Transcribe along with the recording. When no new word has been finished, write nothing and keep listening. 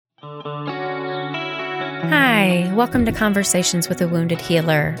Hi, welcome to Conversations with a Wounded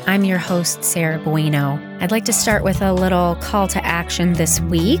Healer. I'm your host, Sarah Bueno. I'd like to start with a little call to action this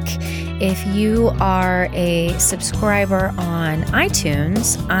week. If you are a subscriber on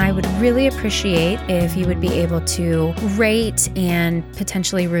iTunes, I would really appreciate if you would be able to rate and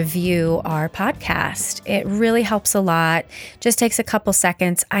potentially review our podcast. It really helps a lot. Just takes a couple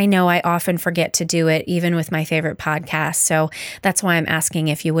seconds. I know I often forget to do it, even with my favorite podcasts. So that's why I'm asking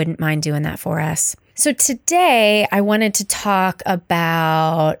if you wouldn't mind doing that for us. So today I wanted to talk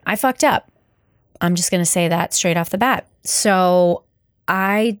about, I fucked up. I'm just going to say that straight off the bat. So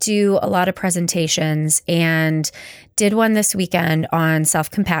I do a lot of presentations and did one this weekend on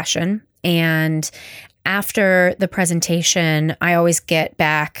self-compassion. And after the presentation, I always get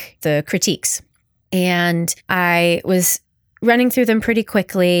back the critiques. And I was running through them pretty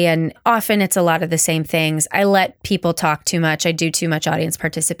quickly, and often it's a lot of the same things. I let people talk too much. I do too much audience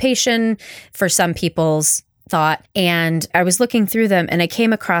participation for some people's thought. And I was looking through them and I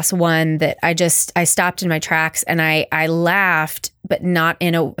came across one that I stopped in my tracks and I laughed, but not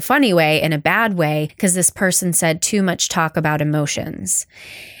in a funny way, in a bad way, because this person said too much talk about emotions.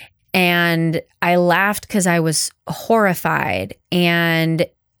 And I laughed because I was horrified, and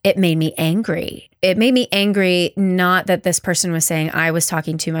it made me angry. It made me angry, not that this person was saying I was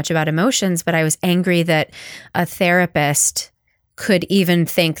talking too much about emotions, but I was angry that a therapist could even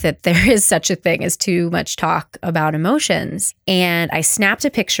think that there is such a thing as too much talk about emotions. And I snapped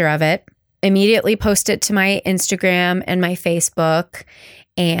a picture of it, immediately posted it to my Instagram and my Facebook,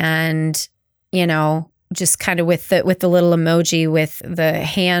 and, just kind of with the little emoji with the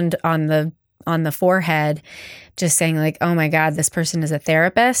hand on the forehead, just saying like, oh my God, this person is a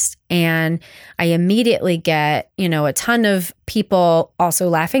therapist. And I immediately get, a ton of people also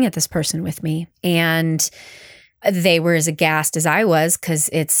laughing at this person with me. And they were as aghast as I was, because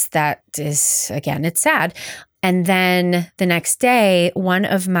it's sad. And then the next day, one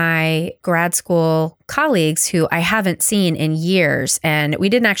of my grad school colleagues, who I haven't seen in years, and we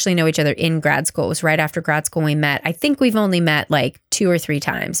didn't actually know each other in grad school. It was right after grad school we met. I think we've only met like 2 or 3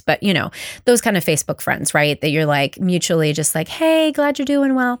 times, but those kind of Facebook friends, right? That you're like mutually just like, hey, glad you're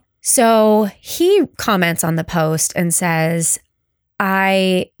doing well. So he comments on the post and says,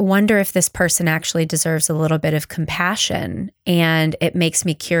 I wonder if this person actually deserves a little bit of compassion. And it makes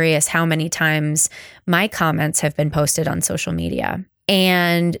me curious how many times my comments have been posted on social media.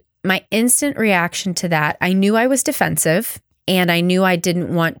 And my instant reaction to that, I knew I was defensive, and I knew I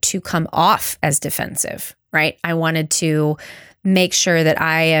didn't want to come off as defensive, right? I wanted to make sure that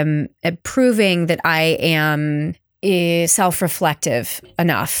I am proving that I am self-reflective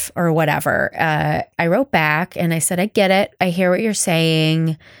enough or whatever. I wrote back and I said, I get it. I hear what you're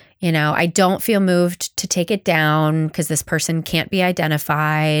saying. I don't feel moved to take it down because this person can't be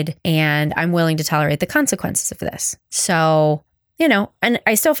identified, and I'm willing to tolerate the consequences of this. So, and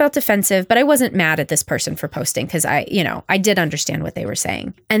I still felt defensive, but I wasn't mad at this person for posting because I did understand what they were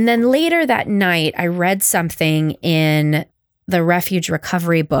saying. And then later that night, I read something in the Refuge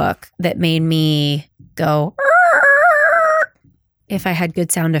Recovery book that made me go, if I had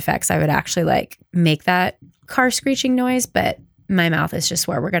good sound effects, I would actually like make that car screeching noise, but my mouth is just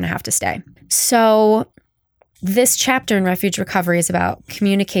where we're going to have to stay. So this chapter in Refuge Recovery is about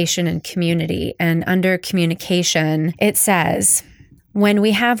communication and community. And under communication, it says, when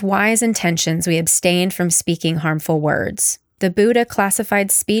we have wise intentions, we abstain from speaking harmful words. The Buddha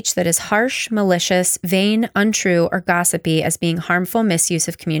classified speech that is harsh, malicious, vain, untrue, or gossipy as being harmful misuse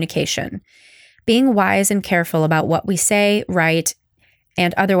of communication. Being wise and careful about what we say, write,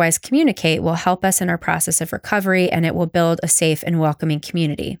 and otherwise communicate will help us in our process of recovery, and it will build a safe and welcoming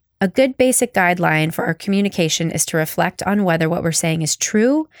community. A good basic guideline for our communication is to reflect on whether what we're saying is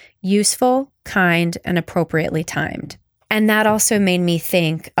true, useful, kind, and appropriately timed. And that also made me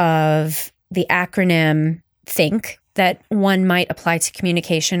think of the acronym THINK that one might apply to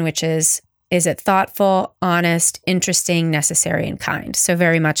communication, which is it thoughtful, honest, interesting, necessary, and kind? So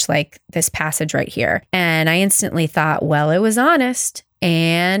very much like this passage right here. And I instantly thought, well, it was honest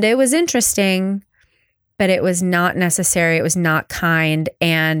and it was interesting, but it was not necessary. It was not kind.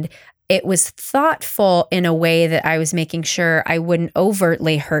 And it was thoughtful in a way that I was making sure I wouldn't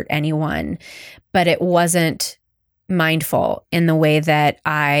overtly hurt anyone, but it wasn't mindful in the way that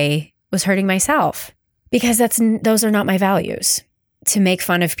I was hurting myself, because those are not my values. To make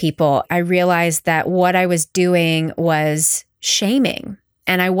fun of people, I realized that what I was doing was shaming,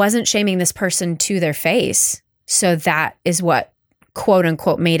 and I wasn't shaming this person to their face. So that is what quote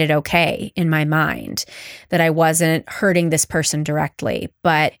unquote made it okay in my mind, that I wasn't hurting this person directly.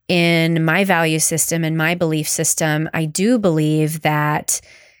 But in my value system and my belief system, I do believe that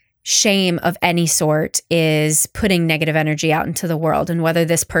shame of any sort is putting negative energy out into the world. And whether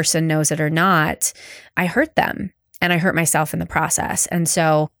this person knows it or not, I hurt them and I hurt myself in the process. And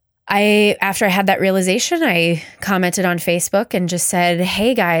so after I had that realization, I commented on Facebook and just said,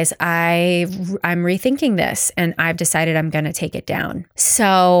 hey guys, I'm rethinking this and I've decided I'm going to take it down.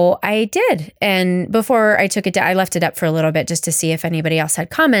 So I did. And before I took it down, I left it up for a little bit just to see if anybody else had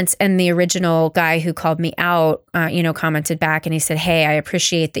comments. And the original guy who called me out, commented back and he said, hey, I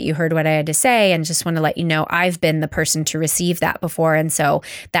appreciate that you heard what I had to say and just want to let you know I've been the person to receive that before. And so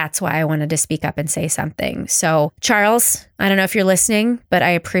that's why I wanted to speak up and say something. So Charles, I don't know if you're listening, but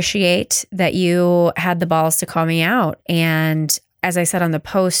I appreciate that you had the balls to call me out. And as I said on the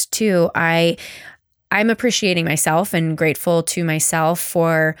post too, I'm appreciating myself and grateful to myself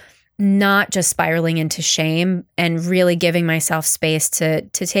for not just spiraling into shame and really giving myself space to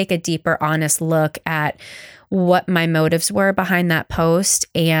take a deeper, honest look at what my motives were behind that post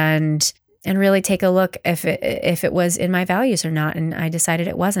and really take a look if it was in my values or not. And I decided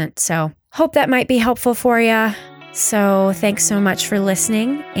it wasn't. So hope that might be helpful for you. So thanks so much for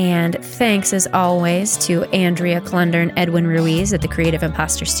listening. And thanks as always to Andrea Klunder and Edwin Ruiz at the Creative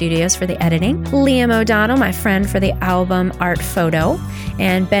Imposter Studios for the editing, Liam O'Donnell, my friend, for the album art photo,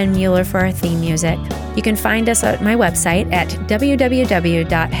 and Ben Mueller for our theme music. You can find us at my website at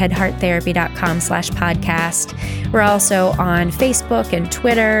www.headhearttherapy.com/podcast. We're also on Facebook and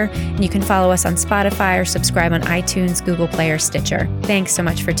Twitter, and you can follow us on Spotify or subscribe on iTunes, Google Play, or Stitcher. Thanks so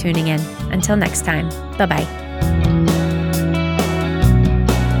much for tuning in. Until next time, bye-bye.